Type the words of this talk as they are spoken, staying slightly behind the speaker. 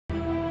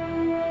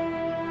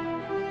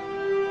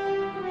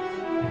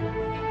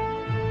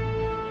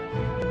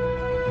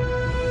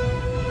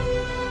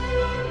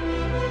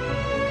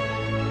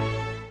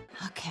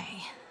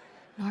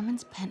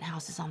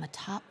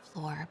top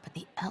floor, but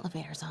the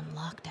elevator's on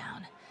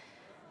lockdown.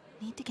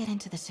 Need to get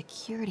into the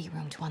security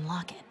room to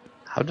unlock it.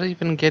 How did I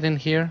even get in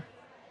here?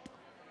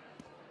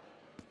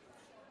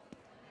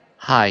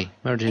 Hi,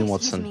 Mary Jane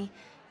Watson. Excuse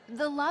me.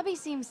 The lobby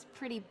seems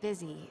pretty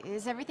busy.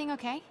 Is everything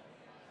okay?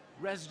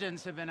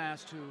 Residents have been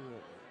asked to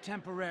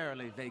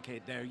temporarily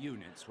vacate their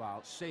units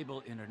while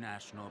Sable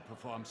International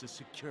performs a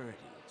security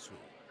sweep.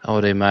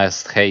 Oh, they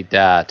must hate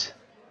that.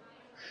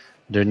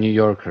 They're New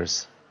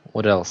Yorkers.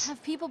 What else?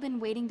 Have people been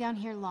waiting down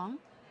here long?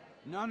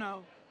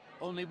 No.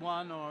 Only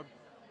 1 or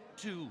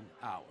 2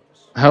 hours.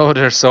 Oh,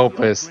 they're so We all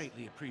pissed.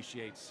 greatly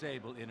appreciate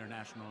Sable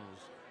International's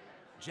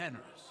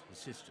generous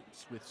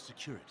assistance with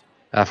security.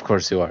 Of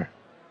course you are.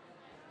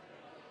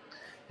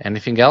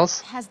 Anything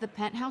else? Has the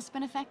penthouse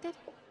been affected?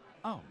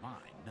 Oh my,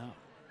 no.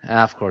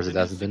 Of course it The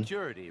has been.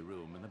 security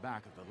room in the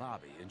back of the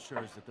lobby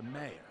ensures that the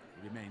mayor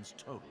remains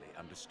totally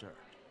undisturbed.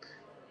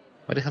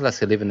 Why the hell does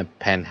he live in a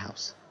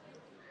penthouse?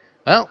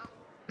 Well,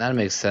 that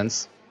makes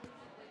sense.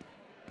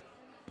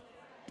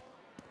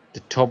 The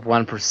top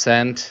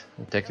 1%,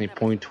 technically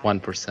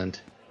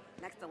 0.1%.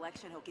 Next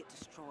election, he'll get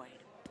destroyed.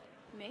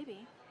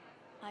 Maybe.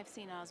 I've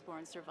seen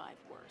Osborn survive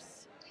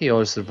worse. He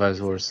always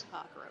survives worse.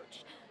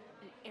 Cockroach.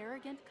 An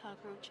arrogant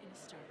cockroach in a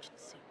starched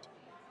suit.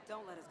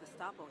 Don't let his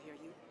Gestapo hear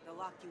you. They'll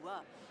lock you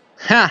up.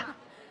 Ha!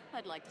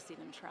 I'd like to see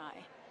them try.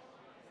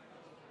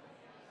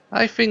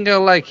 I think I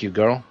like you,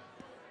 girl.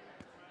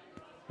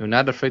 You're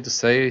not afraid to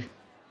say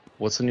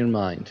what's on your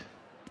mind.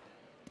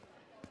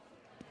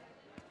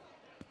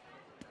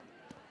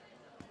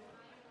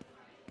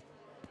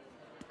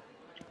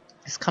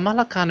 Is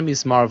Kamala Khan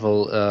Miss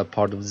Marvel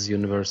part of this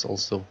universe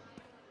also?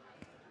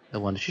 I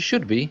wonder. She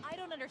should be. I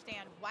don't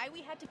understand why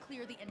we had to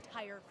clear the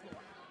entire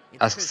floor.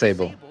 Ask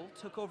Sable. Sable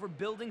took over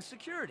building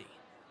security.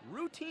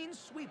 Routine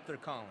sweep, they're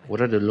calling it. What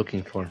are they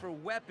looking for? For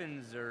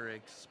weapons or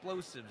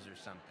explosives or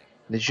something.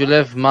 Did you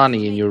leave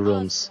money in your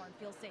rooms? Osborn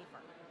feels safer.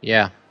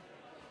 Yeah.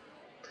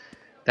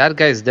 That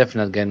guy is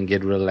definitely gonna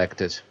get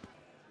reelected.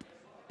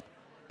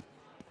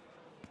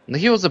 Now,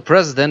 he was the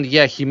president,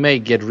 yeah, he may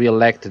get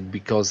reelected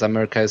because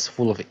America is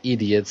full of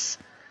idiots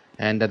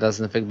and that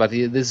doesn't affect, but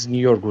this is New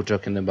York we're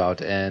talking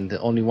about, and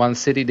only one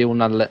city they will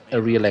not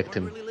re-elect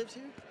him. Really lives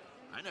here?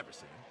 I never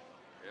seen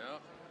him. Yeah,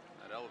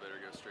 that elevator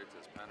goes straight to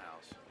his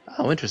penthouse.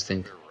 Oh,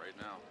 interesting. Here right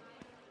now.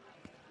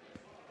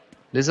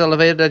 This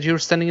elevator that you're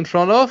standing in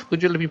front of,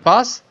 could you let me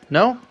pass?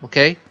 No?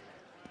 Okay.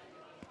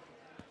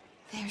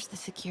 There's the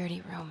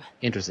security room.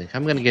 Interesting.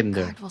 I'm gonna get in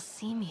there. Guard will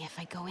see me if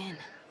I go in.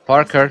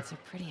 Parker, Residents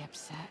are pretty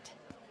upset.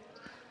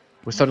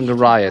 we're starting Maybe a I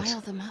can riot.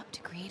 rile them up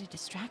to create a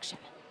distraction.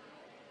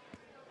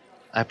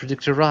 I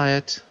predict a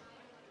riot.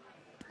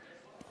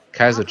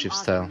 Kaiser Malcolm Chief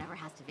Osborn style. never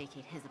has to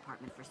vacate his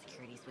apartment for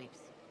security sweeps.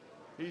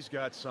 He's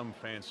got some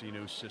fancy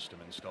new system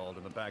installed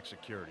in the back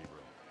security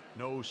room.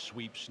 No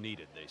sweeps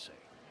needed, they say.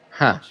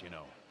 Huh. Plus, you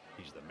know,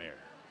 he's the mayor.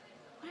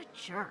 What a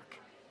jerk.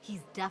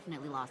 He's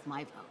definitely lost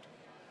my vote.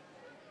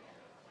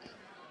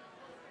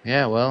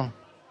 Yeah, well.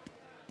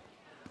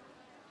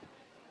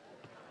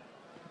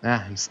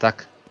 Ah, I'm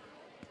stuck.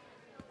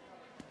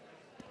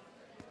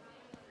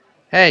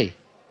 Hey,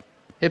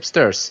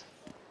 hipsters.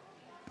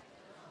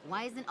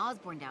 Why isn't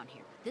Osborn down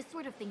here? This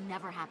sort of thing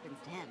never happens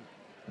to him.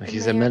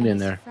 He's The a mayor and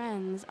millionaire. his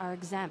friends are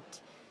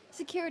exempt.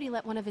 Security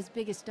let one of his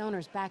biggest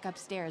donors back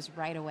upstairs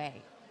right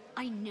away.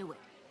 I knew it.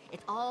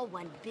 It's all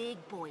one big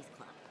boys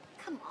club.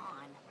 Come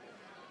on.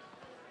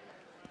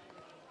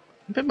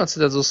 Pretty much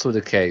that's also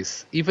the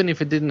case. Even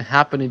if it didn't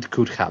happen, it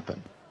could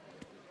happen.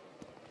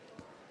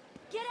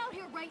 Get out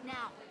here right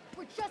now.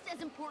 We're just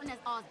as important as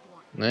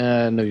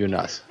Osborn. No, you're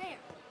not. Fair.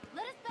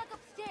 Let us back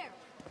upstairs.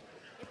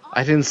 If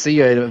I didn't see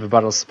you in the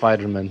Battle of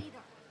Spider-Man.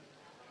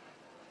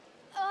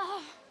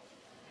 Ugh.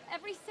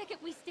 Every second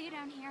we stay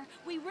down here,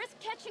 we risk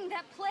catching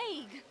that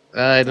plague.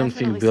 I don't Definitely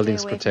think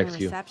buildings stay away protect from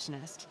the you.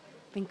 receptionist.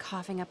 Been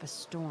coughing up a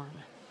storm.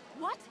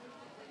 What?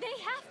 They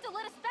have to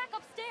let us back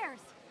upstairs.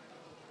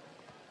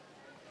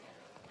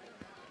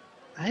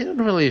 I don't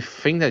really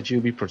think that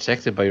you'll be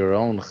protected by your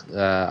own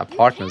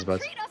apartments, You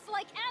but can't treat us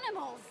like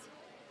animals.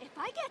 If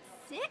I get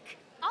sick,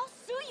 I'll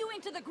sue you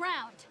into the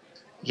ground.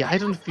 yeah, I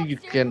don't think you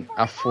can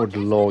afford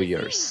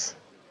lawyers.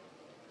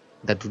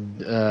 That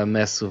would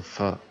mess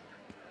with.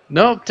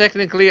 No,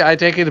 technically, I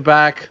take it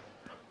back.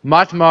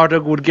 Matt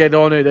Murdock would get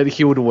on it and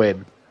he would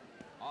win.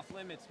 Off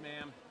limits,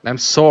 ma'am. I'm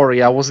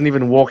sorry, I wasn't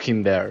even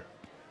walking there.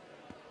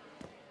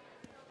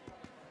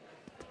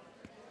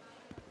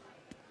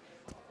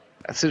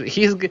 So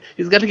he's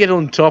gonna get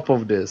on top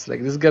of this. Like,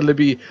 this is gonna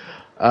be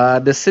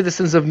the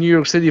citizens of New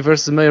York City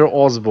versus Mayor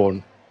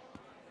Osborn.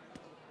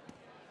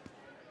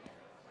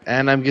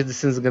 And I'm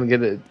guessing he's gonna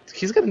get it.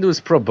 He's gonna do his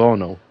pro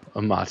bono,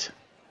 Matt.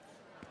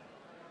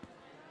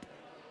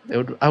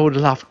 I would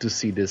love to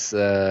see this.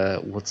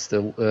 What's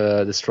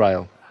this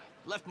trial?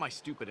 Left my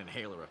stupid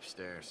inhaler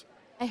upstairs.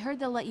 I heard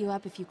they'll let you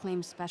up if you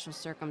claim special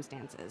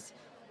circumstances.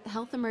 The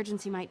health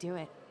emergency might do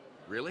it.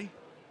 Really?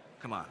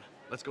 Come on,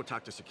 let's go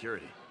talk to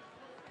security.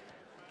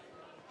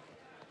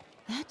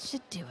 That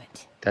should do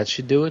it. That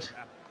should do it.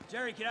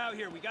 Jerry, get out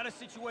here. We got a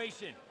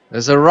situation.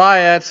 There's a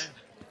riot.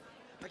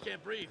 I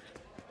can't breathe.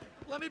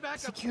 Let me back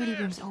Security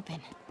upstairs. room's open.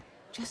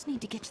 Just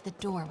need to get to the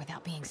door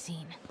without being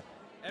seen.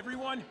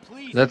 Everyone,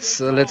 please.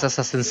 Let's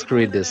Assassin's Sable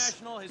Creed this.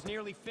 International has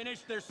nearly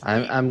finished their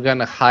I'm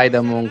gonna hide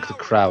among the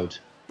crowd.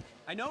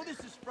 I know this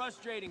is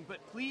frustrating, but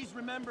please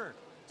remember,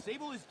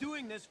 Sable is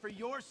doing this for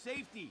your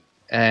safety.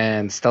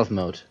 And stealth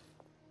mode.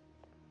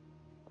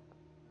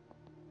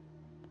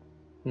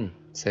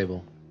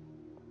 Sable.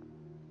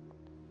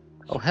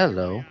 Oh,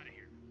 hello.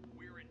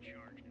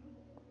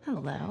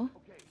 Hello.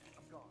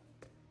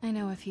 I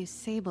know a few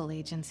Sable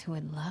agents who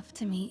would love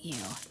to meet you.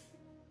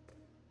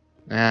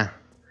 Ah,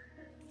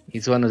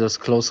 he's one of those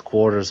close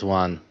quarters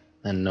one.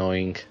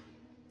 Annoying.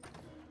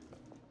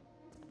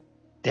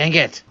 Dang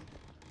it!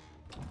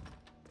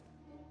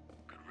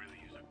 Could really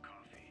use a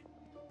coffee.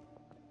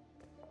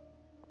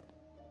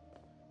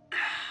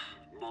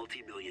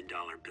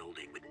 Multi-million-dollar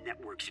building with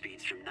network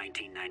speeds from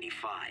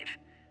 1995.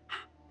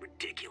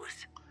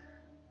 Ridiculous.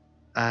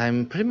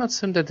 I'm pretty much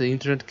certain that the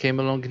internet came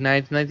along in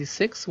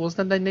 1996.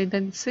 Wasn't that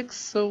 1996?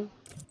 So...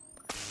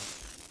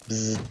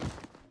 Bzz.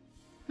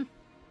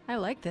 I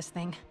like this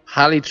thing.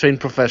 Highly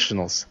trained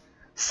professionals.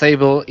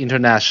 Sable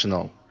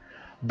International.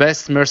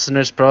 Best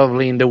mercenaries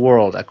probably in the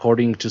world,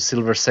 according to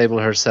Silver Sable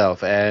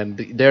herself. And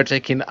they're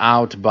taken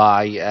out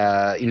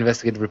by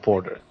investigative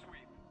reporter.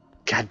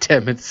 God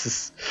damn it, this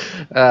is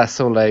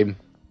so lame.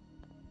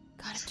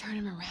 Gotta turn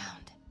him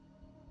around.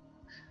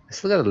 I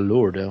still got a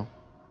lure though.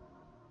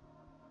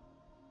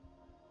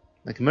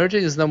 Like,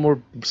 merging is no more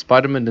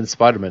Spider-Man than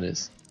Spider-Man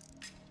is.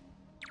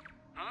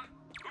 Huh?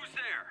 Who's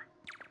there?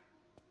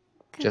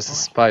 Good Just boy. as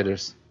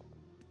spiders.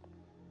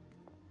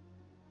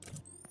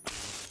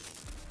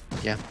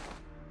 Yeah.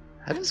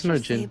 How does I'm sure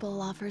merging?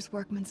 Sable offers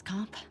workman's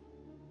comp.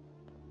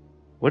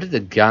 Where did the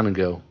gun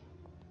go?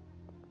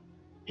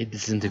 It Elevator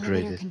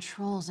disintegrated.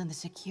 controls in the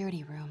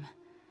security room,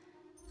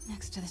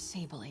 next to the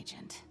Sable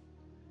agent.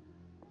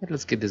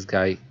 Let's get this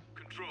guy.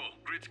 Control.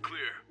 Grid's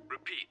clear.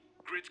 Repeat.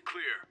 Grid's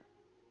clear.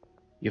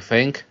 You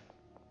think?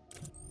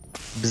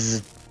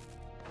 Bzz.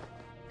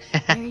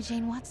 Mary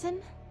Jane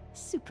Watson,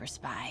 super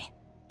spy.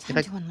 Time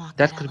Like, to unlock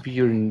that could be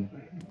your... elevator.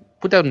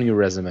 Put that on your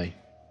resume.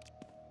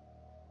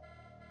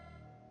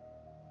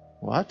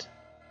 What?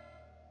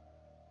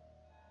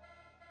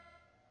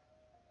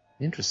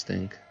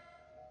 Interesting.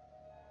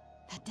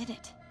 That did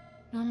it.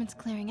 Norman's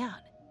clearing out,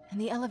 and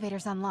the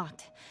elevator's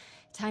unlocked.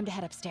 Time to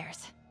head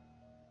upstairs.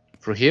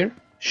 For here?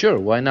 Sure,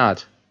 why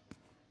not?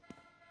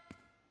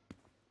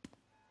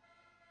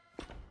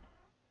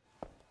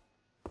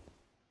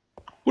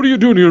 What are you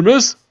doing here,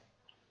 miss?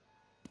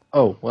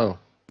 Oh, well.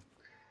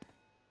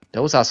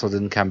 Those assholes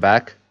didn't come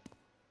back.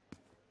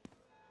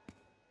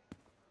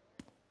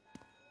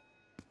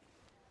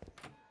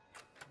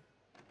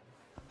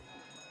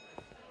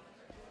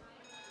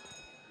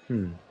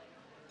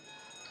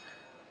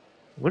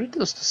 Where did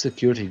those two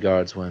security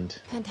guards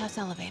went? Penthouse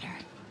elevator.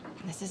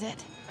 This is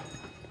it.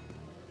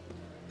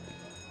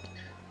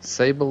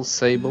 Sable,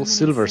 Norman and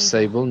Silver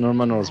Sable,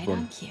 Norman Right Osborn.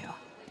 on cue.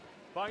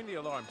 Find the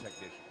alarm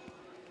technician.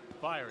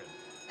 Fire him.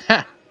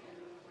 Ha!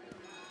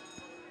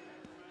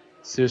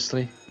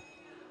 Seriously?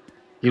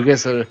 You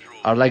guys are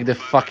like the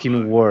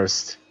fucking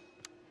worst.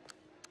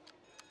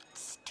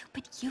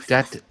 Stupid useless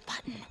That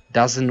button.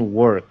 doesn't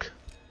work.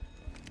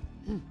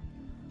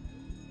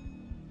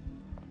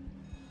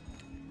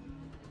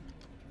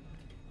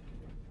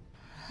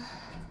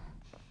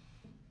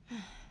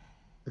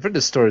 I've read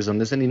the stories on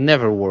this and it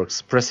never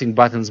works. Pressing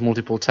buttons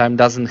multiple times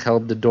doesn't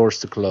help the doors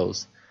to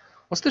close.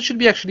 Also, there should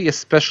be actually a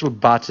special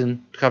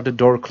button to have the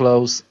door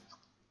close.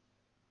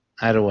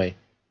 Either way.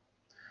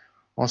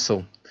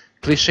 Also,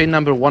 cliche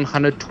number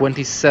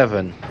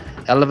 127.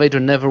 Elevator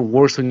never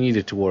works when you need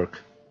it to work.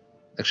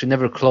 Actually,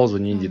 never close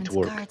when you need it to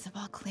Norman's work. guards have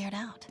all cleared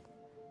out.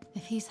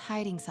 If he's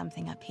hiding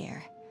something up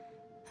here,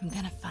 I'm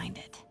gonna find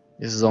it.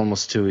 This is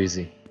almost too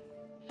easy.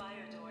 Fire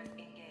doors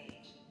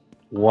engaged.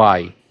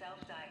 Why?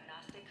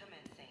 Self-diagnostic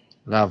commencing.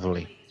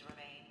 Lovely. Please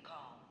remain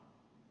calm.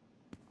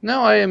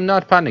 No, I am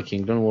not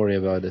panicking. Don't worry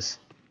about this.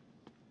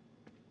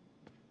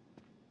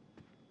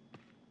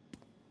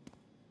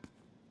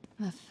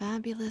 The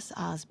fabulous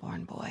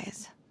Osborn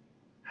boys.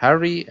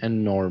 Harry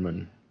and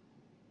Norman.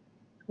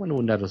 I wonder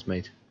when that was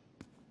made.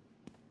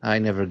 I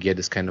never get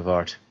this kind of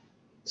art.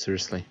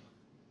 Seriously.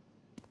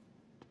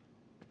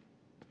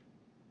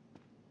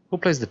 Who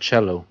plays the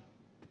cello?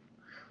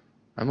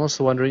 I'm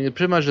also wondering, it's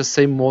pretty much the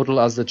same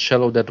model as the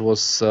cello that was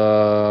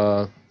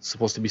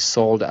supposed to be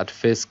sold at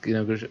Fisk,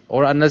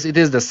 or unless it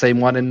is the same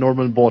one and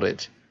Norman bought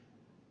it.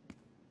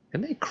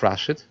 Can I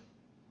crash it?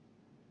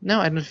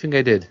 No, I don't think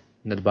I did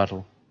in that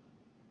battle.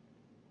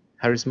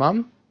 Harry's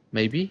mom?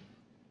 Maybe?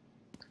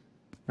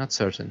 Not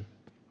certain.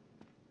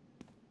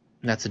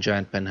 That's a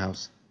giant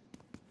penthouse.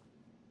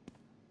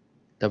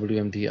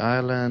 WMD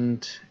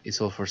Island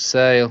is all for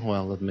sale.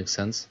 Well, that makes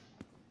sense.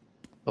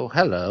 Oh,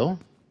 hello.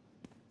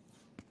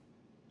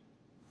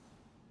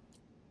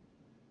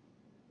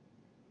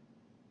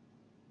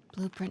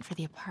 Blueprint for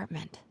the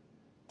apartment.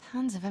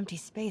 Tons of empty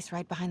space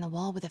right behind the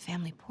wall with a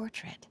family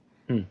portrait.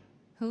 Hmm.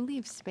 Who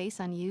leaves space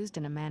unused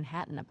in a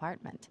Manhattan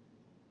apartment?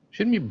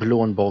 Shouldn't be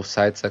blue on both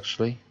sides,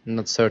 actually. I'm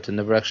not certain.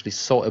 Never actually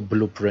saw a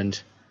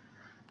blueprint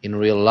in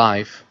real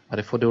life, but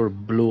I thought they were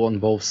blue on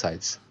both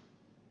sides.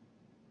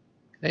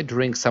 Can I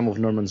drink some of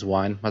Norman's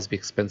wine? Must be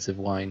expensive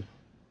wine.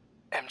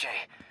 MJ,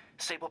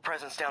 Sable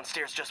presence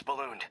downstairs just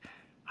ballooned.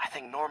 I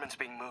think Norman's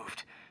being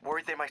moved.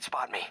 Worried they might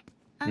spot me.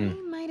 I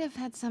might have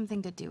had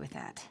something to do with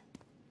that.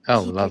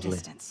 Oh, Keep lovely. your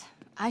distance.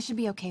 I should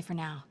be okay for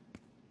now.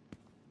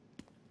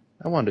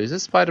 I wonder, is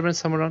this Spider-Man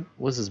somewhere around?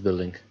 What's this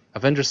building?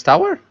 Avengers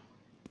Tower?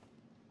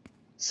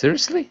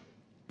 Seriously?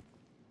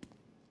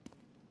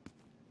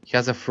 He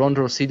has a front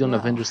row seat on Whoa.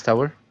 Avengers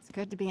Tower? It's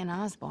good to be in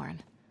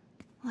Osborn.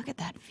 Look at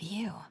that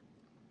view.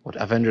 What,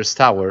 Avengers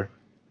Tower?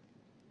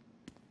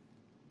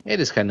 It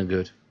is kind of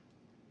good.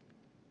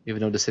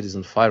 Even though the city's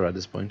on fire at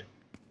this point.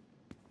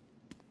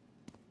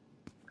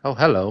 Oh,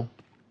 hello.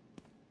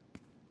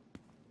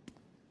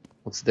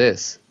 What's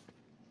this?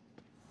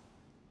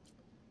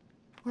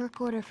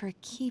 Work order for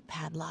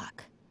keypad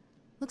lock.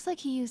 Looks like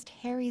he used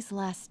Harry's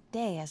last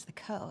day as the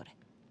code.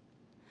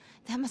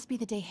 That must be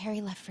the day Harry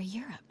left for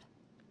Europe.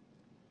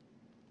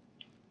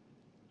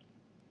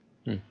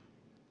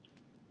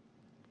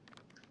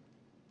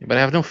 But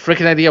I have no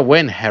freaking idea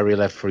when Harry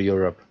left for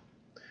Europe.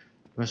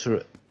 I'm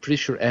pretty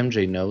sure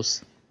MJ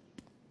knows.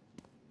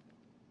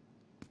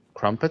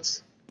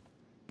 Crumpets?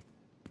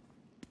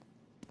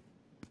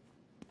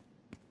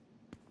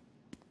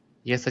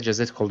 Yes, I just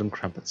did call them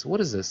crumpets.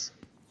 What is this?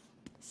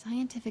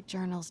 Scientific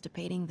journals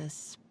debating the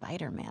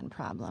Spider-Man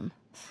problem.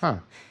 Huh.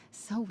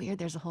 So weird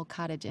there's a whole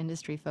cottage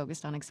industry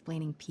focused on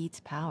explaining Pete's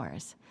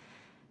powers.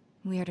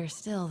 Weirder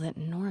still that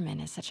Norman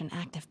is such an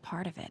active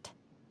part of it.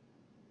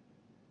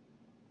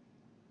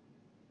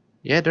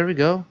 Yeah, there we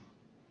go.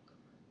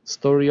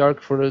 Story arc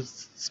for the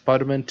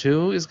Spider-Man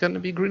 2 is gonna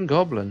be Green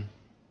Goblin.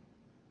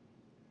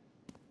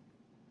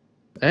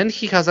 And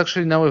he has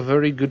actually now a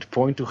very good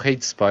point to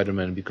hate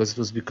Spider-Man, because it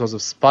was because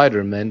of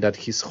Spider-Man that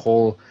his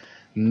whole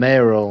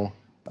mayoral...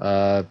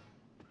 dang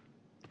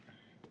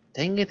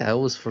it, I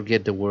always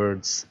forget the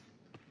words.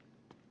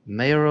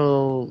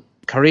 Mayoral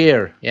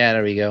career. Yeah,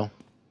 there we go.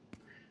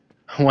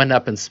 Went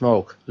up in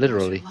smoke,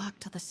 literally.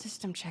 Locked till the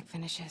system check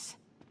finishes.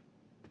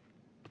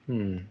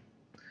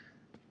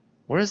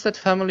 Where is that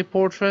family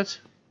portrait?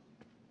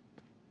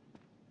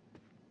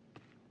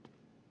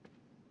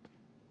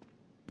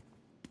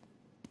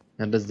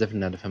 And that's definitely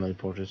not a family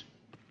portrait.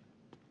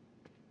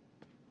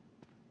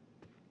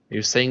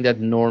 You're saying that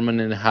Norman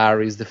and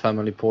Harry is the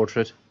family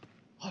portrait?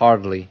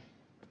 Hardly.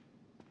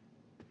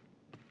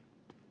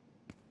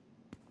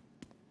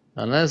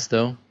 Unless,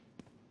 though.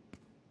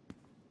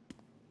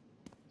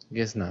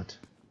 Guess not.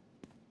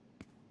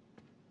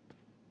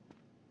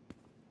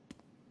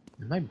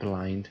 Am I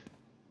blind?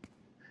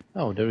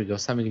 Oh, there we go.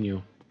 Something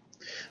new.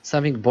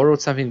 Something borrowed,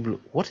 something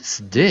blue. What is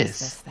this?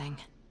 This thing.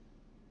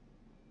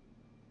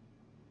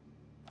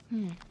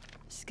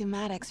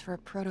 Schematics for a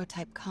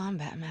prototype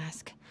combat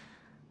mask.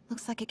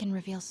 Looks like it can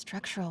reveal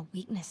structural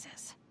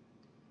weaknesses.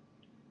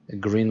 A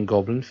Green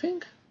Goblin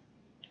thing?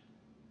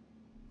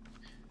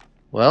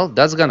 Well,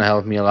 that's gonna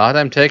help me a lot.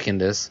 I'm taking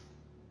this.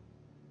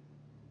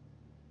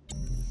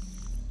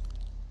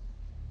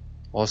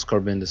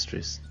 Oscorp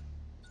Industries.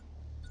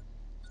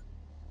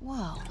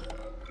 Whoa,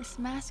 this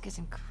mask is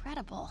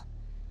incredible.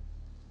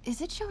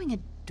 Is it showing a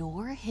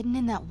door hidden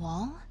in that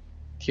wall?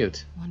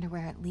 Cute. Wonder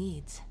where it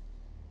leads.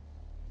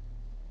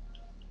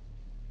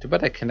 Too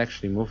bad I can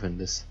actually move in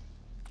this.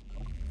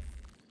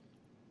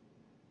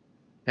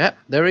 Yeah,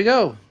 there we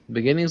go.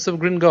 Beginnings of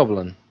Green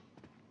Goblin.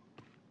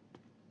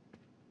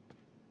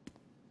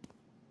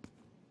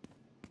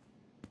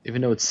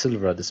 Even though it's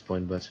silver at this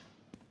point, but...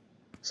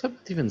 So I'm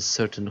not even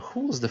certain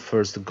who was the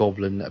first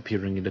goblin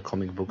appearing in the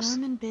comic books.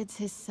 Norman bids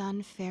his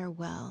son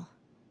farewell.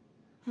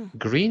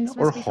 Green This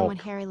or must be from when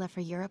Hawk? Harry left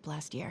for Europe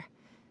last year.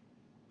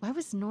 Why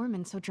was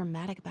Norman so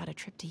dramatic about a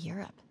trip to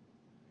Europe?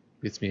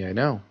 It's me, I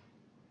know.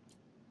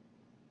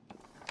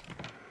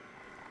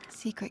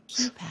 Secret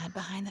keypad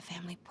behind the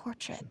family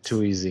portrait.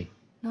 Too easy.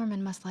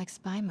 Norman must like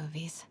spy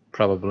movies.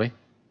 Probably.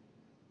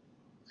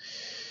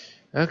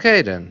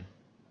 Okay then.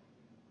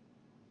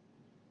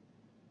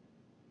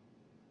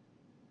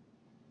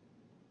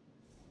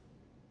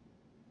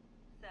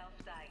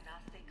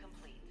 Self-diagnostic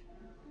complete.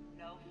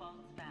 No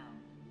faults found.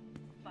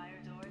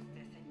 Fire doors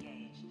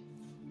disengaged.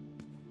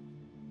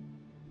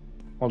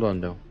 Hold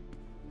on though.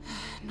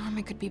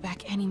 Norman could be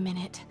back any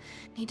minute.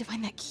 Need to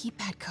find that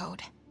keypad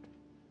code.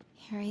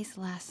 Harry's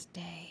last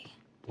day.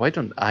 Why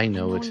don't I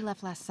know he it?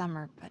 left last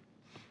summer, but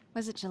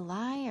was it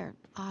July or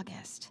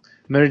August?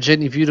 Mary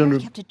Jane, if you Harry don't...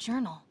 kept a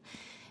journal.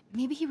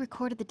 Maybe he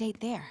recorded the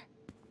date there.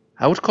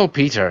 I would call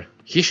Peter.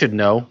 He should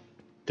know.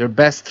 They're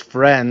best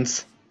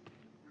friends.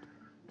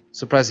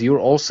 Surprised you're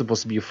also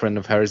supposed to be a friend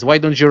of Harry's. Why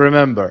don't you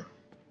remember?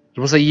 It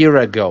was a year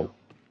ago.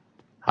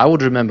 I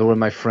would remember when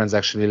my friends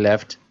actually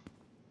left.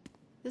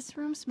 This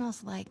room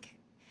smells like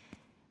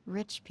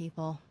rich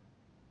people.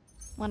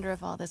 Wonder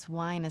if all this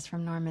wine is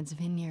from Norman's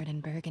vineyard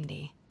in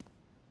Burgundy.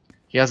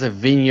 He has a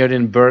vineyard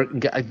in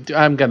Burgundy.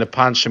 I'm gonna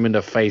punch him in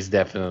the face,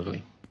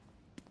 definitely.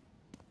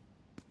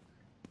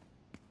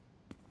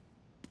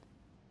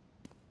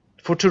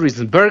 For two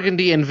reasons,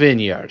 Burgundy and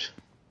Vineyard.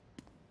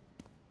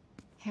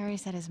 Harry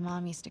said his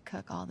mom used to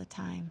cook all the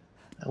time.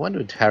 I wonder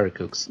what Harry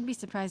cooks. I'd be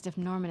surprised if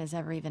Norman has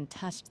ever even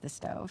touched the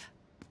stove.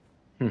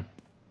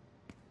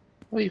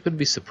 Well, you could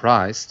be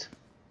surprised.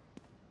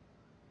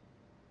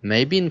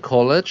 Maybe in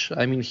college.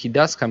 I mean, he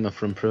does come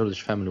from a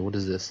privileged family. What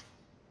is this?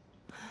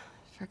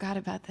 Forgot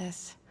about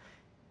this.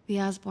 The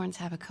Osborns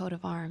have a coat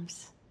of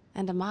arms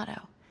and a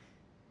motto.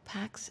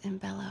 Pax in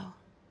bello.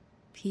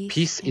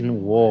 Peace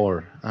in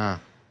war. Ah.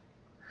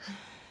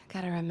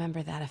 Gotta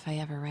remember that if I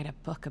ever write a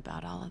book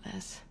about all of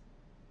this.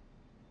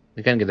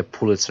 We can get a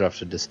Pulitzer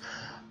after this.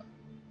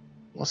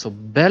 Also,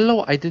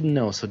 bello, I didn't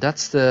know. So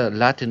that's the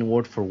Latin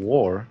word for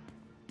war.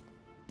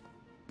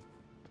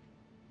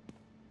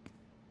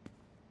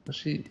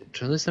 Actually,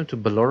 translates them to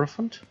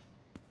Bellerophant?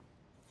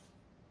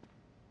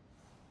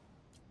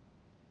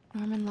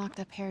 Norman locked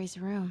up Harry's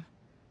room.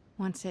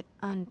 Wants it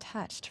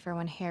untouched for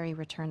when Harry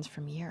returns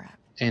from Europe.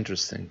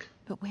 Interesting.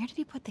 But where did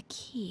he put the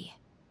key?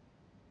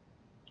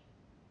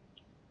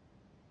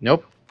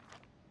 Nope.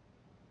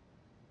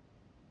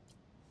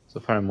 So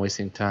far I'm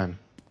wasting time.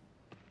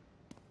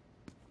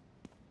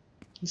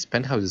 This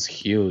penthouse is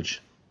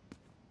huge.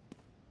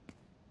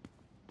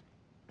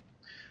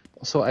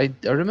 Also, I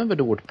remember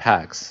the word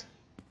Pax.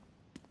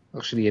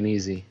 Actually an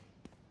easy.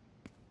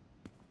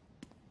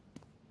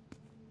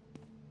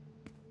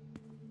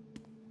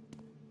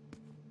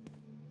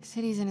 The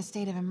city's in a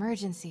state of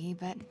emergency,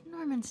 but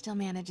Norman still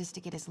manages to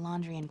get his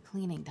laundry and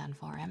cleaning done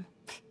for him.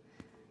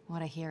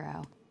 What a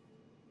hero.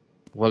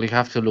 Well, you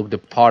have to look the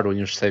part when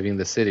you're saving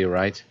the city,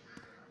 right?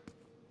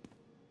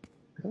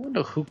 I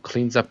wonder who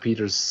cleans up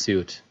Peter's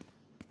suit.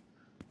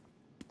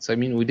 So, I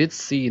mean, we did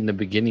see in the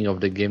beginning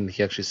of the game that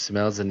he actually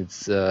smells, and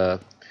it's,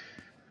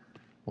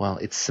 well,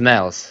 it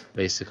smells,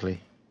 basically.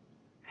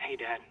 Hey,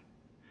 Dad.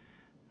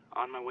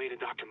 On my way to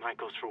Dr.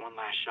 Michael's for one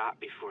last shot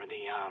before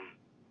the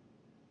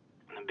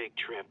big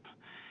trip.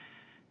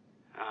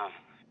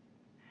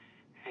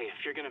 Hey,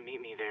 if you're gonna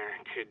meet me there,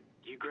 could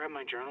you grab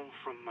my journal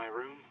from my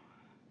room?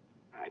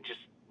 I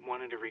just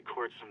wanted to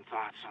record some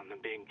thoughts on the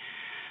big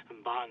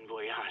Bon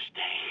Voyage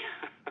day.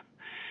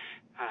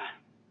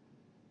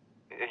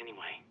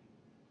 Anyway.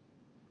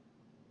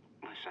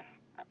 Listen,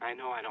 I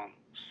know I don't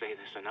say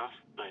this enough,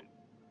 but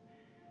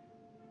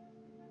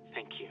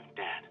thank you,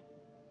 Dad.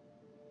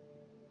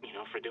 You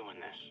know, for doing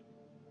this.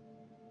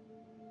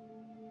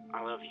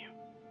 I love you.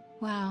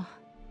 Wow.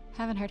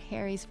 Haven't heard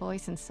Harry's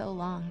voice in so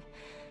long.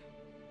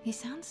 He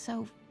sounds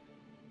so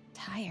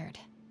tired.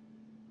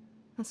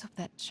 Let's hope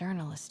that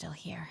journal is still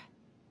here.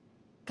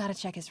 Gotta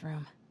check his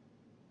room.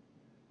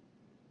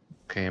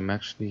 Okay, I'm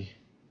actually...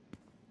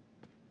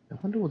 I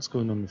wonder what's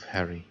going on with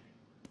Harry.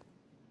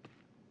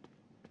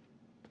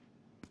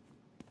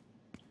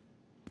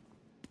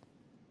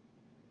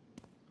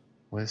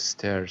 West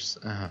stairs.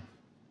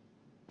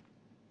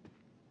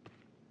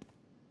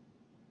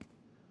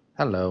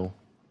 Hello.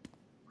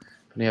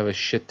 When you have a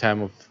shit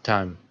time of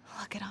time.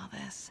 Look at all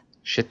this.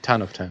 Shit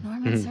ton of time.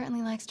 Norman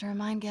certainly likes to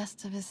remind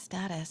guests of his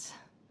status.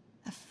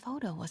 A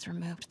photo was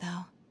removed,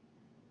 though.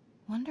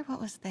 Wonder what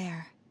was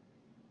there.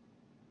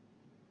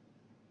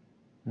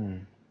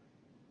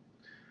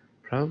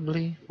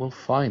 Probably we'll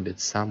find it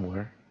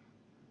somewhere.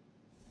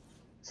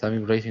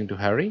 Something relating to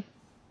Harry?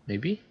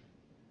 Maybe?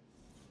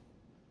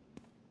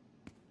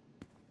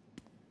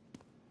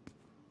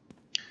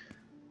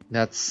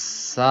 That's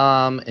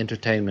some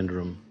entertainment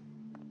room.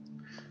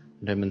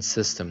 Entertainment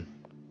system.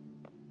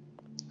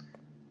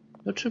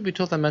 Not truth be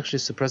told, I'm actually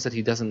surprised that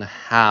he doesn't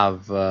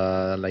have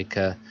like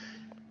a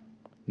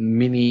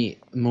mini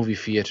movie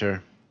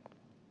theater,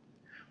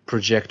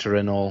 projector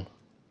and all.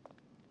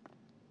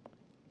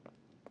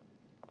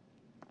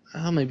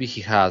 Oh, maybe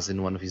he has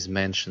in one of his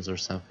mansions or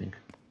something.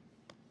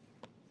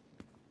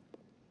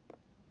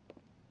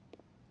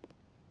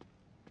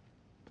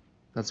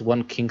 That's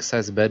one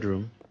king-size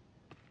bedroom,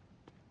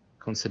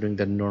 considering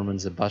that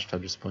Norman's a bachelor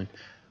at this point.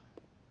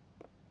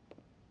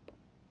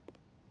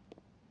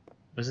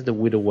 Or is it the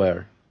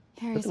widower?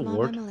 Harry's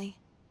mom, Emily.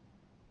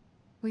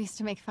 We used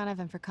to make fun of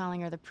him for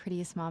calling her the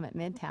prettiest mom at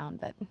Midtown,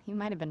 but he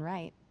might have been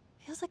right.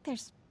 Feels like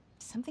there's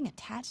something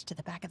attached to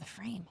the back of the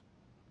frame.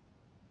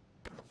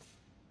 I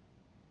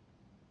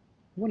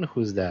wonder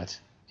who's that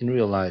in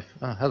real life.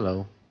 Ah,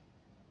 hello.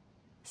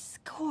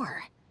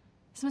 Score.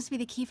 This must be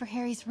the key for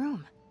Harry's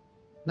room.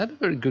 Not a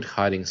very good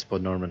hiding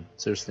spot, Norman.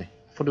 Seriously.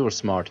 I thought you were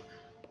smart.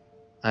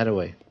 Either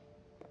way.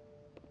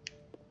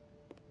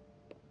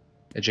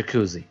 A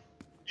jacuzzi.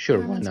 Sure,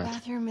 Norman's why not?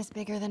 bathroom is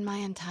bigger than my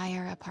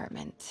entire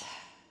apartment.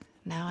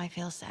 Now I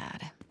feel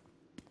sad.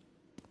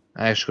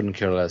 I actually couldn't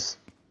care less.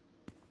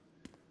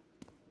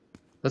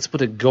 Let's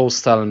put a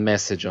ghost-style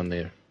message on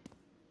there.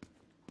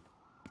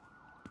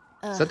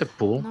 Is that a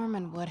pool?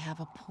 Norman would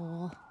have a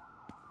pool.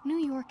 New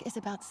York is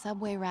about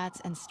subway rats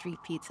and street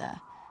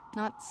pizza,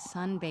 not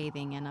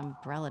sunbathing and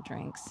umbrella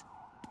drinks.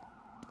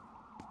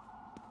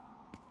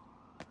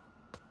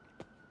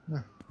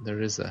 There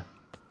is a...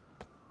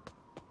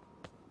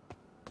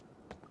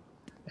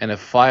 And a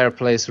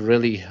fireplace,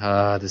 really?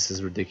 This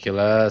is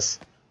ridiculous.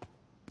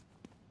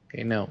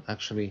 Okay, no,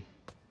 actually...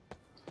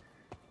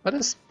 But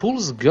as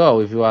pools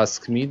go, if you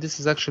ask me, this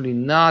is actually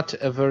not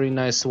a very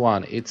nice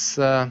one. It's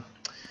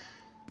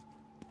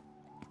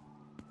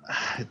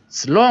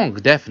long,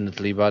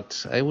 definitely,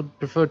 but I would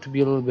prefer to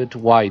be a little bit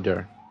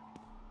wider.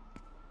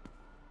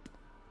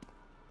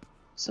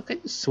 So can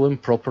you swim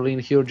properly in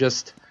here?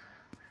 Just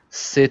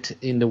sit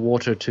in the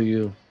water to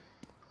you.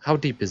 How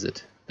deep is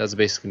it? That's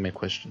basically my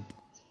question.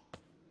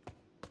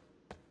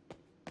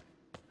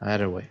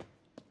 Either way.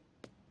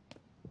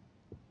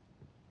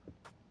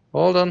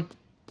 Hold on.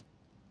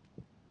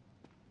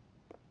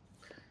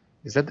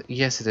 Is that?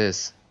 Yes, it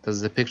is.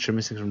 That's the picture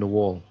missing from the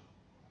wall.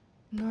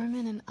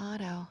 Norman and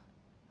Otto.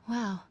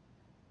 Wow.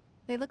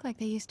 They look like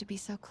they used to be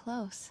so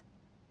close.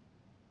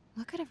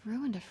 What could have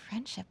ruined a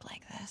friendship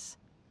like this?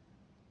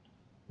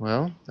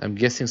 Well, I'm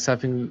guessing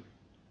something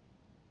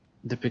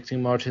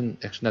depicting Martin...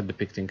 Actually, not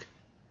depicting.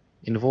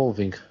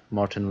 Involving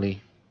Martin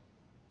Lee.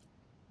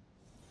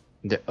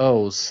 The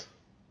O's.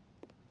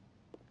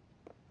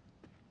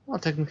 Well,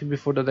 technically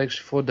before that I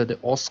actually thought that the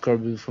Oscar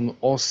would be from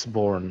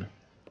Osborne.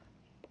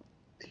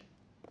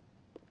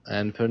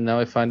 And per now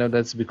I find out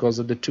that's because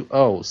of the two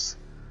O's.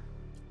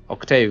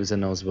 Octavius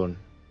and Osborne.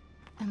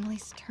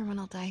 Emily's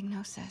terminal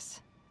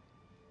diagnosis.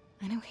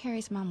 I know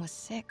Harry's mom was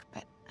sick,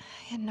 but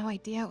I had no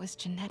idea it was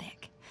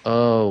genetic.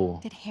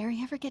 Oh. Did Harry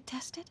ever get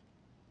tested?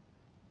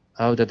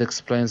 Oh, that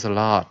explains a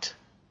lot.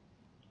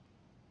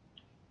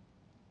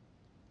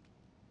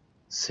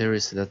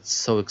 Seriously, that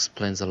so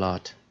explains a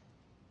lot.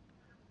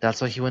 That's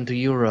why he went to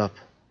Europe.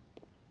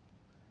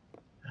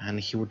 And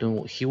he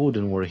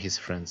wouldn't worry his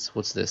friends.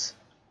 What's this?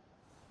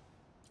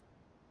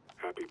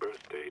 Happy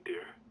birthday,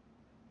 dear.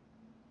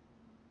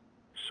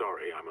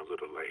 Sorry I'm a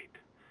little late.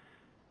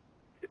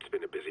 It's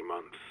been a busy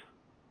month.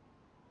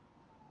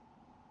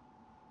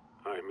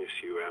 I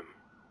miss you, Em.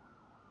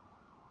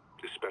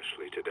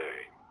 Especially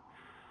today.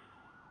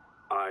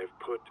 I've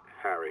put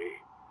Harry...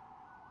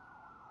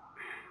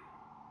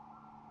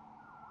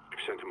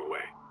 I've sent him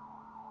away.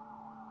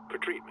 For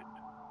treatment.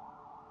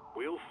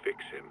 We'll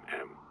fix him,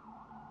 Em.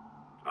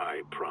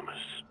 I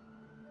promise.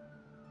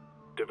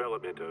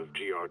 Development of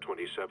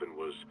GR-27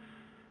 was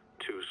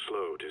too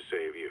slow to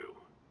save you.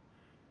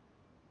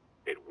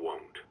 It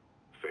won't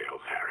fail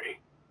Harry.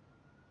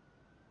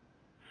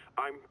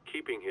 I'm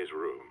keeping his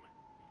room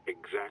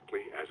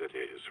exactly as it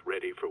is,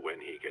 ready for when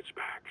he gets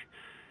back.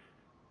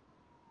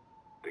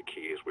 The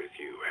key is with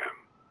you, Em.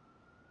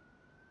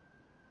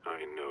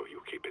 I know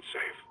you'll keep it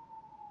safe.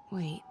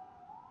 Wait,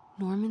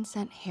 Norman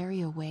sent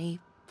Harry away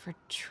for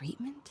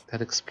treatment?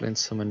 That explains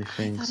so many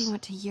things. I thought he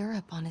went to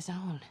Europe on his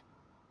own.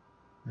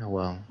 Oh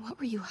well. What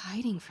were you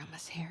hiding from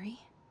us, Harry?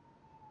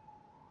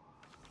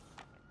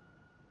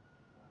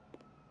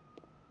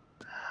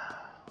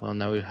 Well,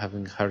 now we're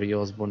having Harry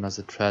Osborn as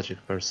a tragic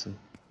person.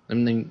 I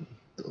mean,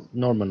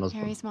 Norman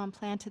Osborn. Harry's mom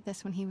planted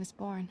this when he was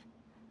born.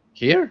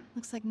 Here?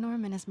 Looks like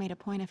Norman has made a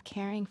point of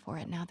caring for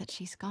it now that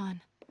she's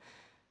gone.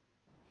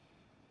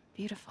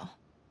 Beautiful.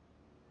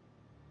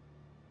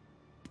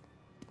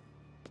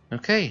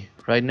 Okay,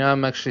 right now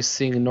I'm actually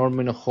seeing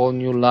Norman in a whole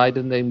new light,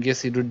 and I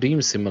guess it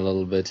redeems him a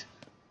little bit.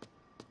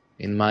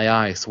 In my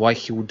eyes, why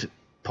he would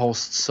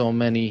post so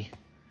many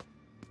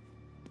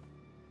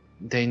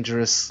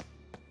dangerous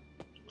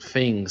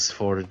things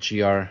for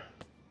GR...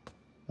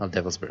 Oh,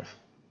 Devil's Breath.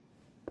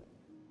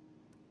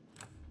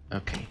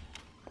 Okay.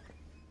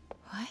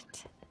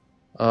 What?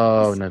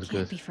 Oh, this not can't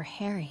good. Be for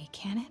Harry,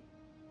 can it?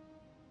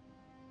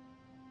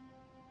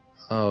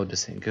 Oh,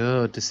 this ain't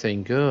good. This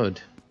ain't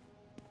good.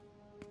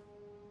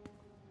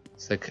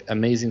 It's like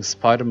Amazing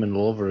Spider-Man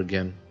all over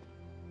again.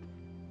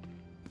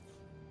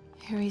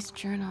 Harry's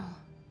journal.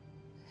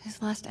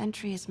 His last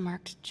entry is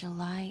marked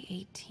July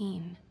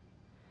 18.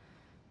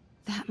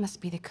 That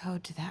must be the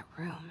code to that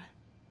room.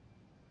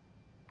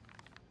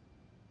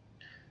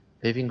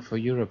 Leaving for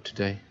Europe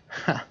today.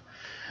 Ha!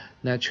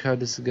 Not sure how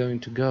this is going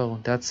to go.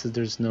 That's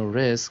there's no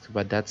risk,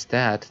 but that's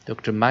that.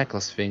 Dr.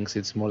 Michaels thinks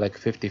it's more like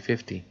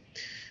 50-50.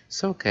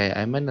 It's okay,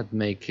 I might not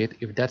make it.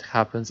 If that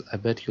happens, I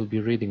bet you'll be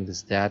reading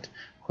this, Dad.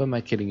 Who am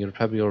I kidding? You're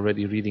probably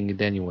already reading it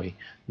anyway.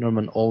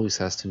 Norman always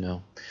has to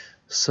know.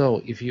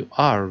 So, if you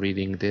are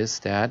reading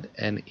this, Dad,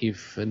 and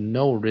if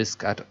no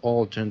risk at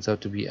all turns out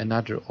to be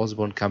another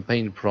Osborn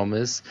campaign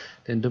promise,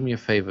 then do me a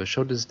favor,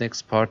 show this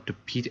next part to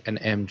Pete and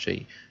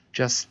MJ.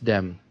 Just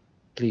them.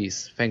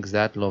 Please. Thanks,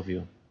 Dad. Love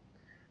you.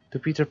 To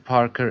Peter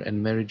Parker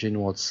and Mary Jane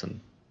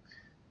Watson.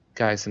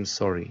 Guys, I'm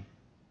sorry.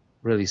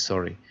 Really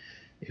sorry.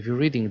 If you're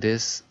reading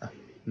this,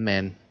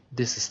 man,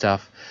 this is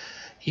tough.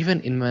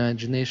 Even in my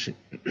imagination...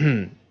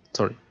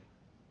 sorry.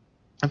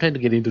 I'm trying to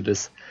get into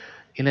this.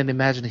 In an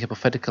imagined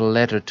hypothetical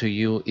letter to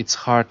you, it's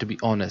hard to be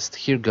honest.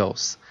 Here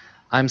goes.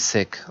 I'm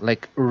sick,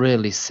 like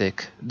really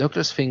sick.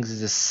 Doctors think it's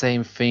the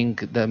same thing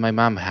that my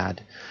mom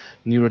had.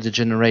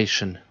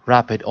 Neurodegeneration,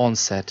 rapid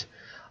onset.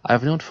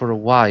 I've known for a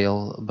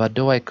while, but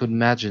though I could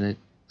manage it,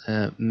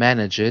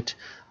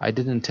 I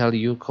didn't tell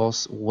you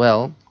cause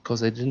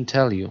I didn't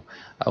tell you.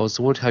 I was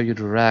worried how you'd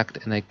react,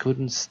 and I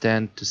couldn't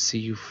stand to see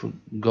you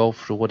go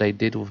through what I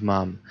did with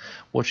Mom.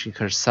 Watching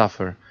her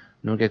suffer,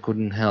 knowing I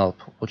couldn't help.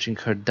 Watching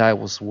her die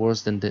was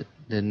worse than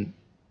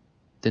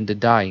than the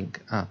dying.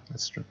 Ah,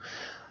 that's true.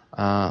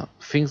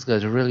 Things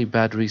got really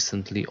bad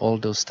recently. All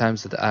those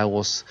times that I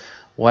was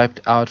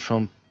wiped out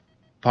from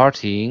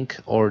partying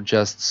or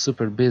just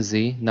super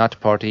busy, not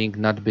partying,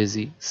 not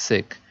busy,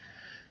 sick.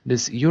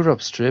 This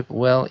Europe strip,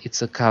 well,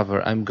 it's a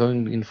cover. I'm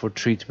going in for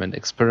treatment.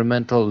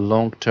 Experimental,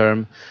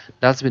 long-term.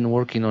 Dad's been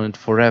working on it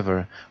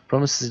forever.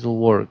 Promises it'll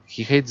work.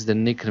 He hates the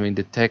nickname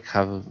the tech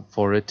have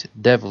for it,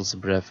 Devil's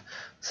Breath.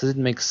 Says it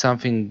makes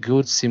something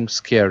good seem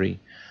scary.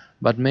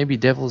 But maybe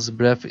Devil's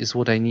Breath is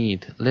what I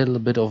need. A little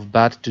bit of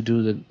bad to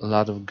do a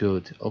lot of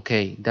good.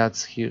 Okay,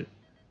 that's here.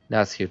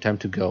 That's here. Time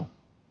to go.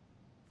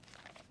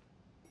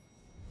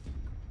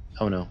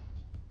 Oh no.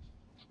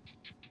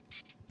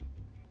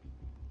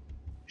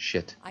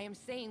 Shit. I am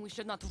saying we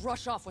should not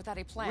rush off without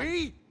a plan.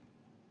 We?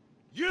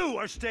 You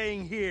are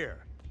staying here.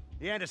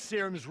 The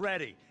antiserum's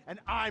ready, and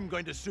I'm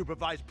going to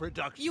supervise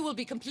production. You will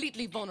be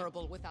completely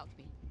vulnerable without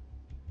me.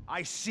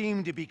 I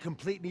seem to be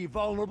completely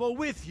vulnerable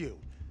with you.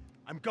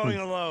 I'm going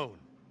alone.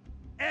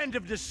 End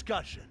of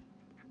discussion.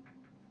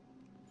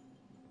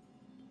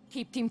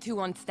 Keep Team 2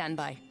 on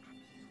standby.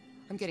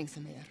 I'm getting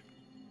some air.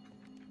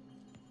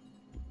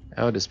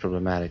 Oh, this is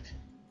problematic.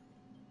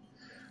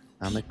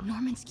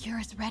 Norman's cure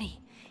is ready.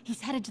 He's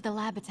headed to the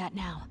lab it's at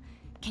now.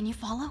 Can you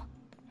follow?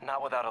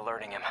 Not without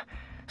alerting him.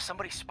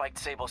 Somebody spiked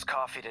Sable's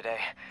coffee today.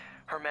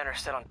 Her men are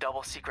set on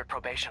double secret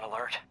probation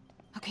alert.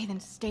 Okay, then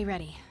stay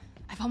ready.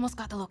 I've almost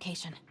got the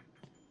location.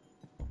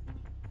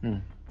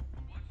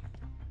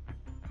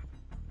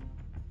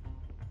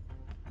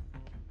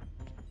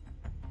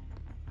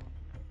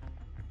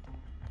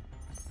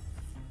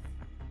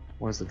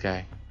 Where's the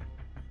guy?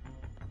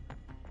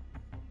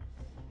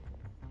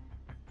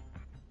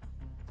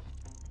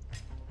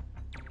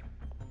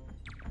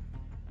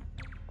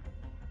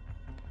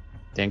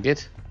 Dang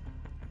it.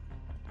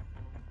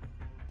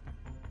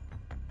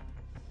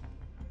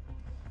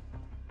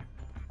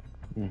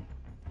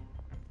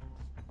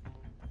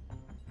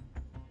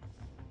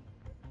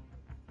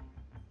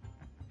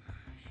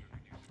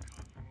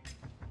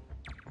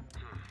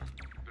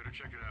 Better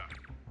check it out.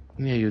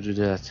 Yeah, you do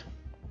that.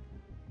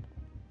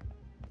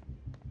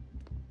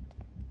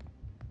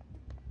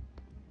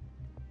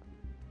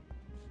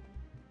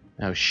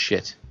 Oh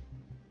shit.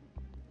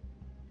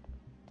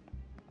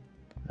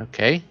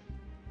 Okay.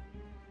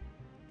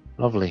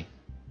 Lovely.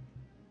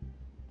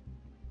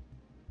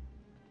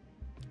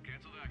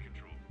 Cancel that,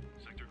 Control.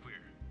 Sector clear.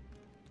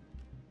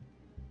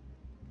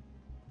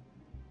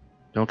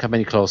 Don't come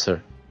any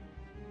closer.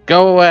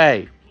 Go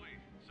away!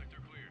 Sector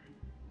clear.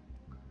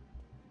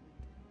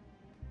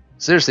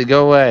 Seriously,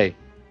 go away.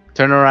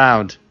 Turn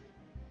around.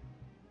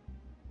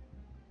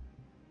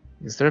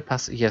 Is there a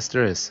pass? Yes,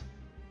 there is.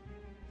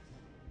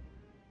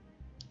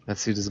 Let's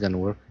see if this is gonna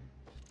work.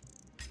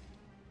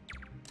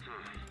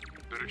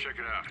 Better check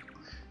it out.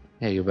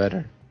 Yeah, you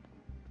better.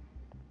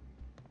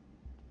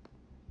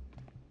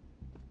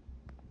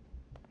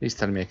 Please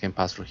tell me I can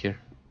pass through here.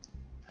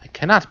 I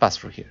cannot pass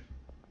through here.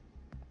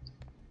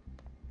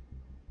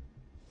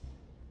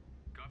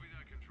 Copy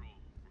that, Control.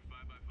 We're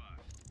 5 by 5.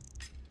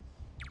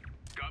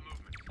 Got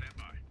movement. Stand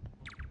by.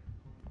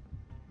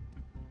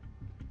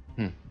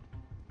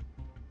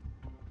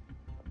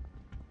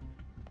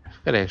 I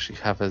forgot I actually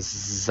have a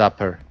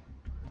zapper.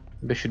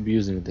 Maybe I should be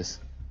using this.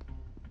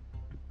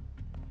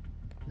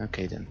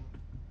 Okay then.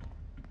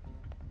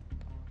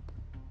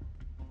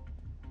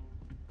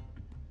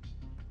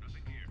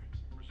 Nothing here.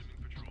 Resuming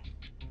patrol.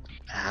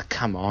 Ah,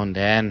 come on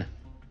then.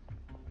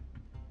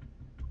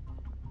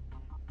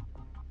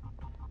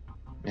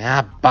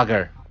 Ah,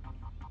 bugger.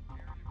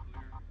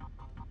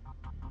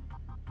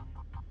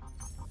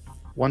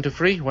 1, 2,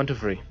 3. 1, 2,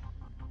 3.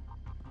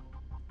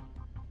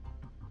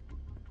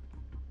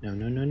 No,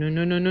 no, no, no,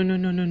 no, no, no, no,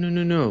 no, no, no,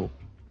 no, no.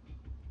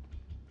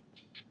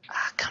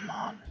 Ah, come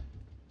on.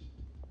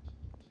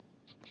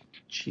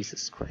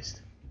 Jesus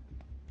Christ.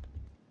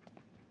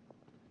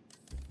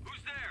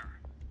 Who's there?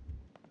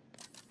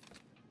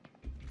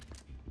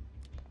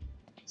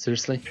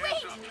 Seriously?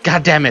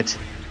 God damn it!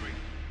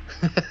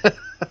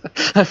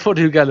 I thought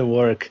it was gonna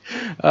work.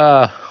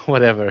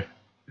 Whatever.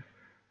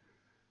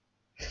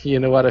 You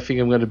know what? I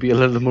think I'm gonna be a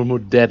little more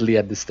deadly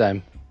at this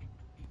time.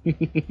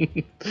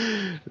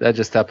 That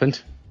just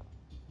happened.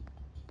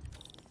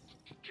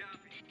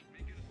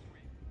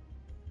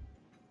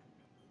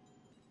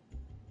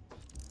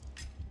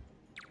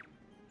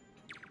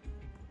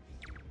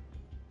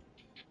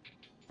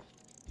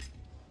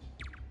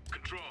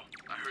 Control.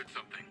 I heard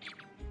something.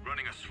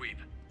 Running a sweep.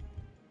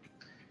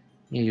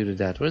 Yeah, you do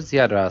that. Where's the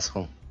other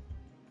asshole?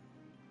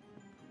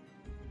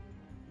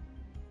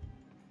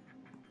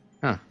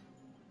 Huh.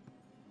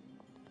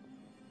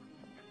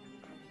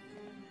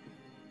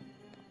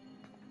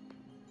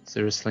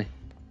 Seriously?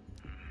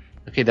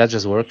 Okay, that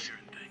just worked.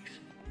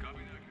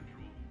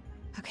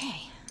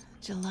 Okay,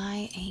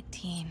 July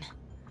 18.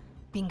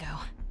 Bingo.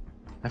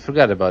 I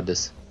forgot about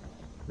this.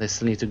 They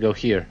still need to go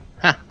here.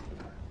 Ha!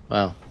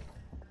 Well.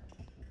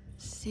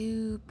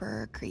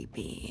 Super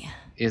creepy.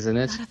 Isn't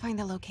it? Gotta find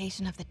the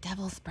location of the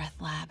Devil's Breath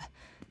lab.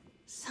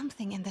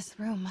 Something in this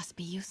room must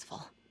be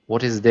useful.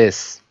 What is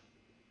this?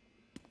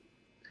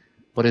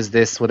 What is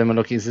this? What am I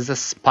looking? Is this a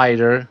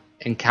spider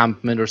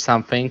encampment or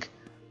something?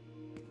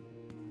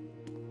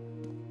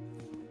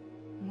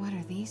 What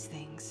are these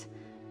things?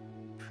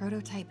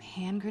 Prototype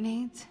hand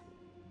grenades?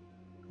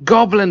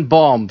 Goblin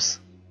bombs!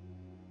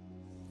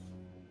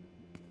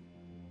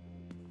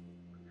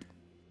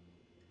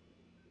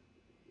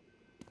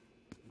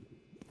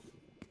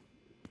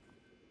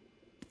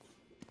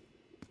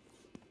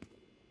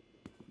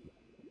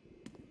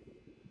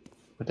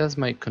 Why does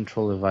my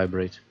controller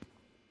vibrate?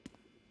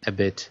 A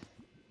bit.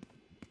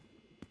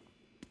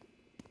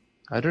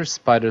 Are there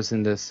spiders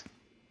in this?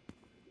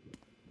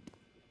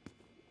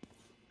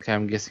 Okay,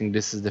 I'm guessing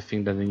this is the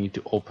thing that I need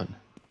to open.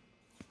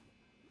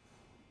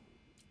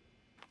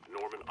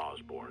 Norman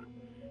Osborn,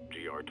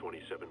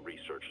 GR-27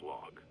 research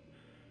log.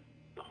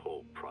 The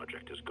whole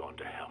project has gone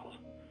to hell.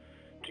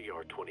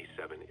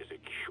 GR-27 is a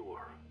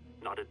cure,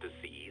 not a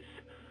disease.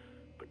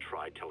 But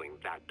try telling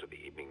that to the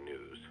evening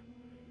news.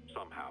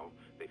 Somehow,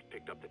 they've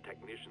picked up the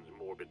technician's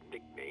morbid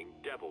nickname,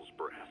 Devil's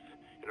Breath,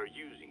 and are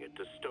using it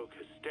to stoke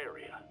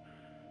hysteria.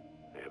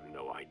 They have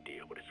no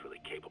idea what it's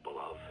really capable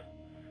of.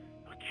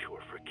 A cure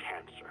for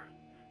cancer,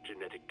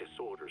 genetic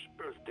disorders,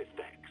 birth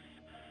defects.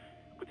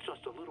 With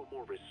just a little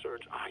more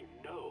research, I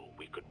know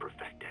we could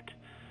perfect it.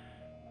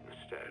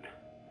 Instead,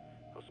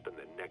 I'll spend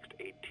the next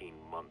 18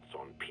 months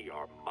on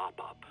PR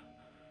mop-up.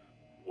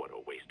 What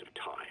a waste of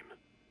time.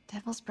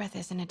 Devil's Breath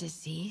isn't a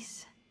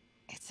disease.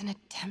 It's an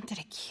attempt at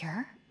a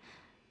cure?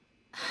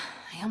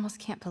 I almost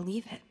can't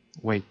believe it.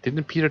 Wait,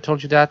 didn't Peter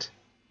told you that?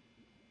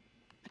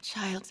 A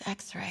child's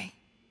X-ray.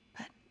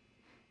 But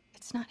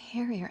it's not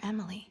Harry or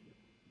Emily.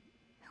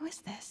 Who is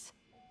this?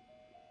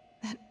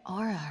 That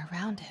aura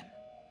around him.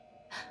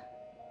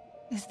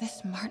 Is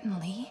this Martin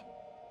Lee?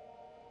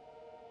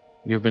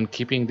 You've been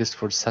keeping this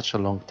for such a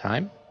long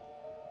time?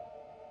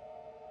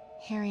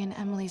 Harry and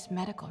Emily's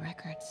medical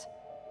records.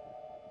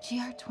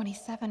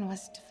 GR-27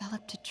 was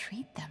developed to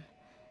treat them.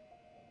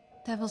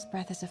 Devil's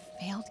Breath is a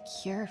failed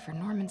cure for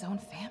Norman's own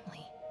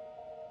family.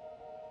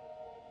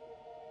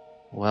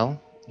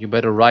 Well, you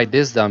better write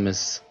this down,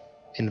 Miss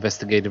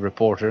Investigative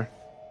Reporter.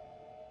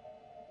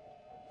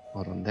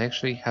 Hold on, they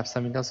actually have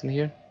something else in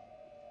here?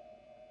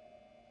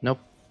 Nope.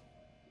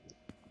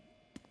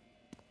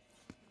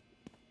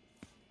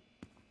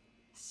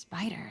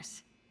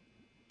 Spiders.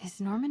 Is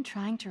Norman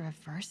trying to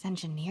reverse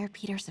engineer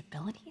Peter's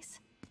abilities?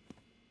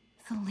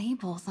 The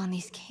labels on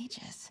these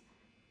cages.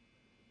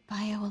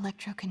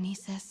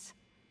 Bioelectrokinesis,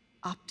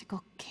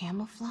 optical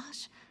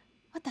camouflage?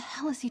 What the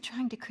hell is he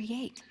trying to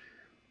create?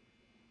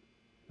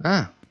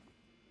 Ah.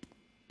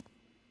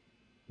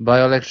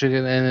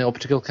 Bioelectric and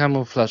optical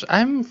camouflage.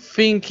 I'm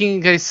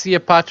thinking I see a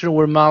pattern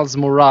where Miles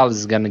Morales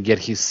is gonna get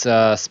his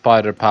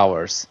spider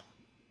powers.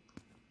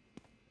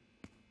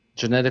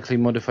 Genetically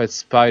modified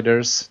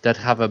spiders that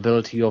have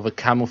ability of a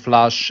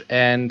camouflage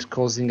and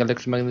causing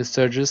electromagnetic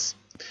surges.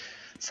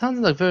 Sounds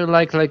like very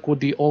like what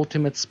the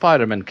Ultimate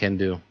Spider-Man can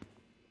do.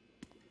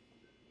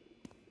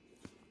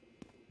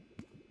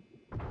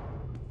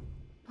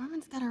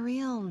 Norman's got a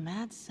real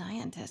mad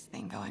scientist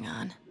thing going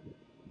on.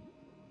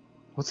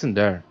 What's in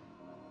there?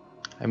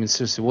 I mean,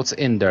 seriously, what's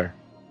in there?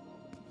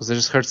 Because I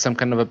just heard some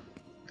kind of a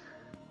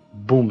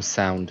boom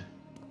sound.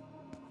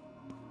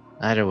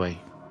 Either way.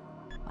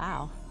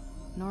 Wow.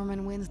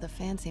 Norman wins the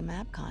fancy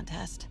map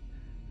contest.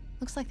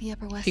 Looks like the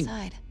Upper West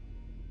Side.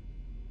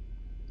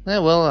 Yeah,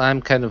 well,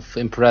 I'm kind of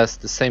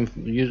impressed. The same,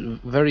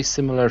 very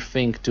similar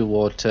thing to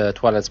what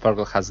Twilight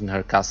Sparkle has in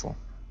her castle.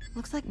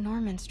 Looks like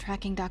Norman's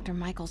tracking Dr.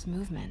 Michael's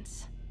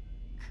movements.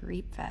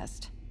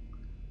 Creepfest.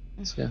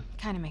 Yeah.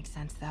 Kind of makes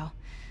sense, though.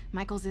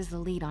 Michael's is the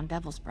lead on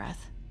Devil's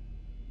Breath.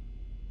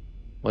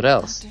 What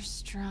else? Dr.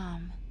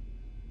 Strom.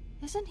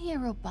 Isn't he a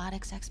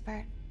robotics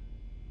expert?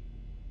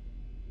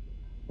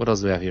 What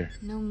else do we have here?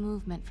 No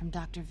movement from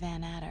Dr.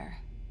 Van Adder.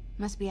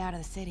 Must be out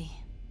of the city.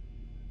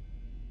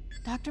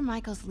 Dr.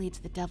 Michaels leads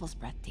the Devil's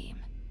Breath team.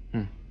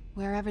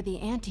 Wherever the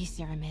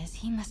anti-serum is,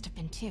 he must have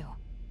been too.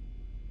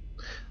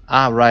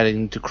 Ah, right, I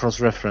need to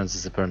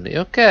cross-references apparently.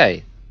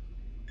 Okay.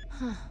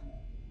 Huh.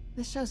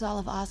 This shows all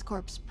of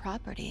Oscorp's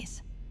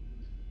properties.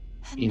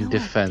 Had In no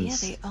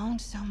defense. idea they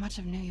owned so much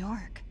of New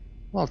York.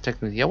 Well,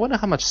 technically, I wonder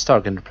how much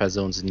Stark Enterprise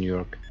owns in New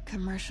York.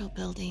 Commercial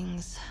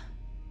buildings.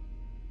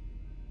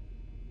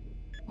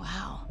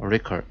 Wow.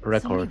 Records.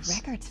 So many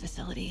records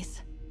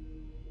facilities.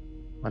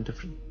 1, 2,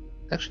 3.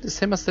 Actually, the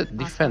same as the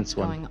defense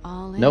one.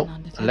 All in No,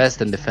 on defense less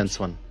than research. defense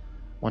one.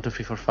 1, 2,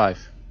 3, 4,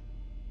 5.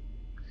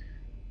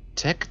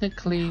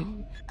 Technically,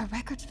 No, a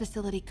records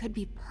facility could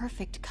be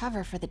perfect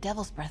cover for the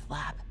Devil's Breath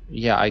lab.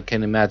 yeah, I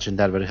can imagine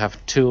that, but we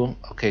have 2.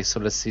 Okay, so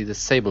let's see the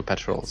Sable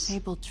patrols.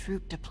 Sable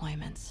troop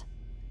deployments.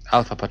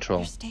 Alpha patrol.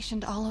 They're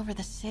stationed all over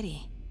the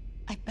city.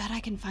 I bet I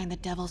can find the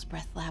Devil's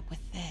Breath lab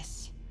with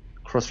this.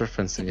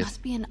 Cross-referencing It it.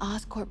 must be an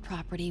Oscorp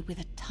property with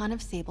a ton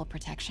of Sable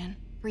protection,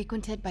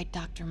 frequented by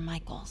Dr.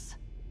 Michaels.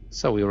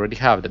 So we already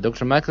have that.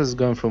 Dr. Michaels is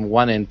going from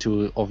one end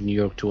of New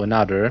York to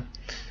another.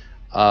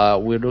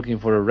 We're looking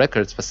for a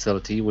records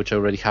facility, which I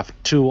already have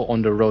 2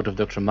 on the road of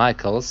Dr.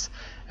 Michaels.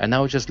 And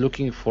now we're just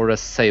looking for a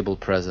Sable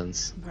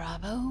presence.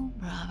 Bravo,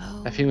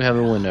 bravo. I think we have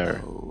a winner.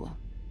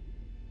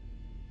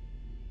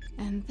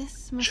 And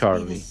this must be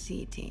Charlie. the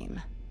C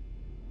team.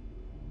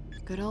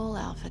 Good old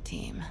Alpha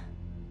team.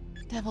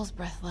 Devil's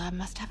Breath Lab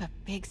must have a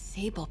big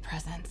Sable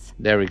presence.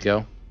 There we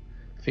go.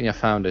 I think I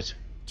found it.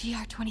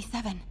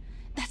 GR-27.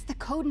 That's the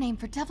code name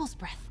for Devil's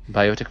Breath.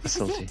 Biotech This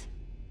facility. is it.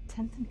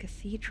 10th and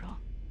Cathedral.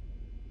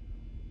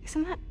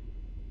 Isn't that...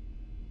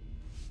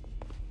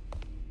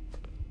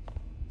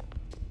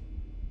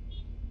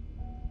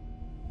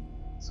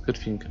 It's a good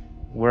thing.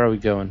 Where are we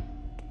going?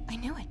 I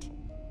knew it.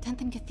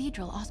 10th and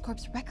Cathedral,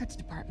 Oscorp's records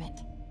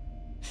department.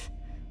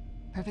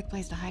 Perfect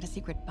place to hide a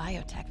secret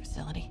biotech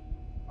facility.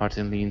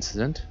 Martin Lee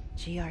incident.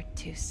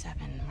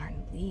 GR-27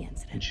 Martin Lee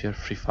incident.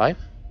 GR-35?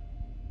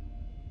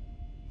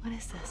 What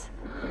is this?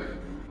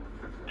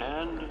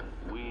 And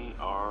we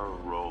are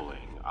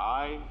rolling.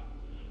 I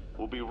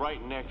will be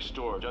right next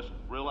door. Just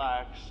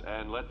relax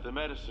and let the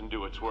medicine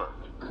do its work.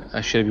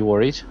 Should I be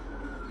worried?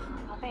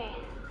 宝贝，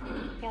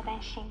不要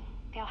担心，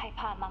不要害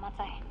怕，妈妈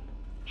在。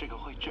这个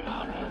会治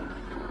好的，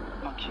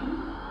放心。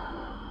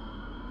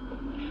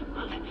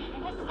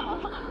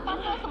发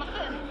生了什么事？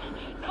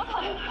我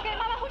操！给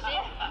妈妈呼吸！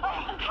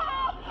靠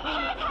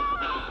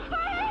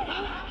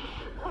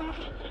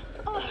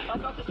！I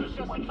thought this was just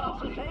a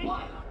consultation.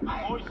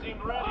 Boys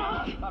seemed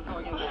ready. I'm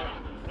going in there.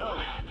 No,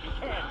 you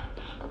can't.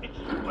 It's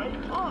too late.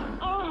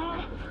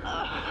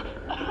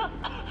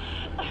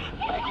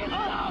 Make it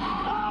stop.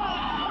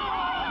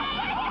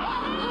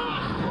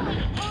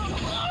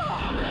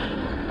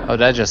 Oh,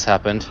 that just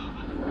happened.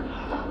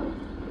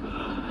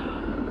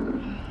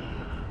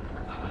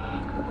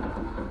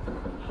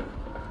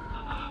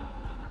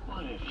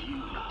 What have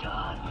you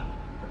done?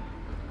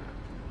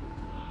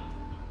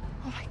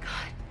 Oh my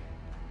god.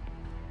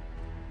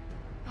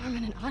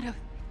 Norman and Otto.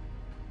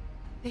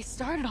 They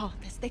started all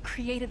of this. They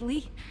created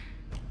Lee.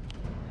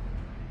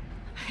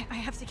 I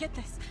have to get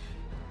this.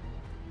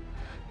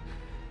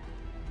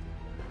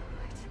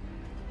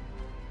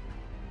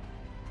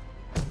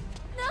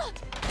 No!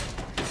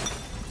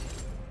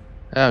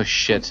 Oh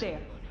shit.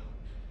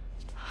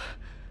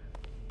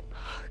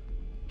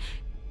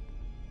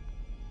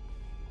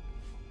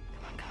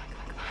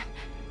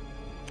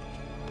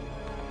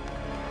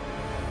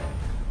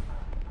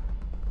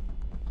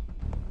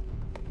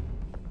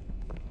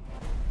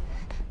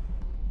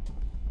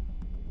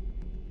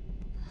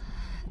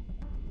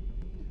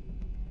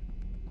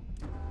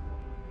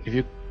 If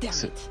you... Damn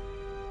it.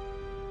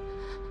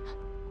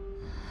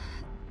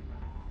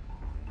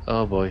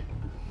 Oh boy.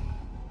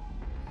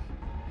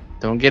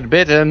 Don't get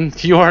bitten.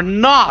 You are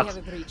not! We have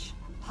a breach.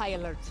 High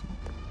alert.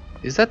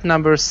 Is that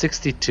number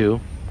 62?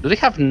 Do they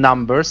have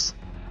numbers?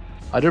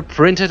 Are they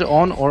printed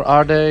on or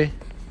are they...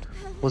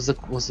 What's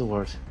the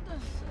word?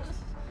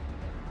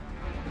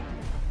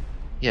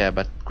 Yeah,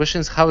 but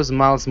question is, how is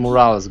Miles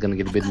Morales gonna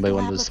get bitten by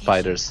one of those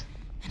spiders?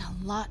 And a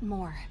lot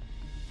more.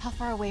 How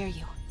far away are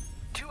you?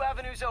 2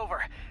 avenues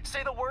over.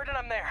 Say the word and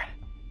I'm there.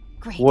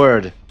 Great.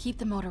 Word. Keep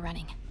the motor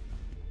running.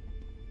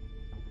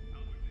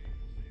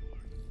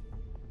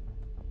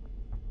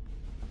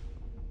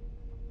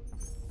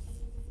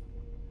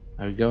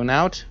 Are we going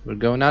out? We're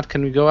going out.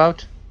 Can we go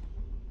out?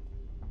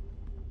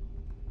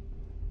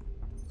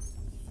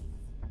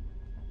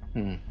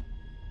 Hmm.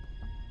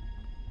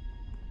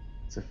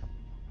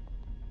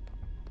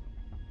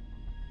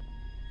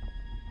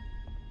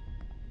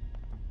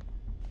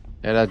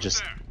 Yeah, that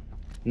just...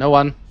 No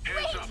one.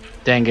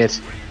 Dang it.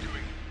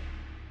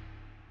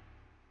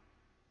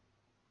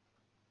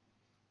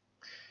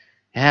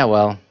 Yeah,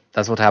 well,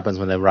 that's what happens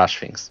when they rush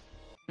things.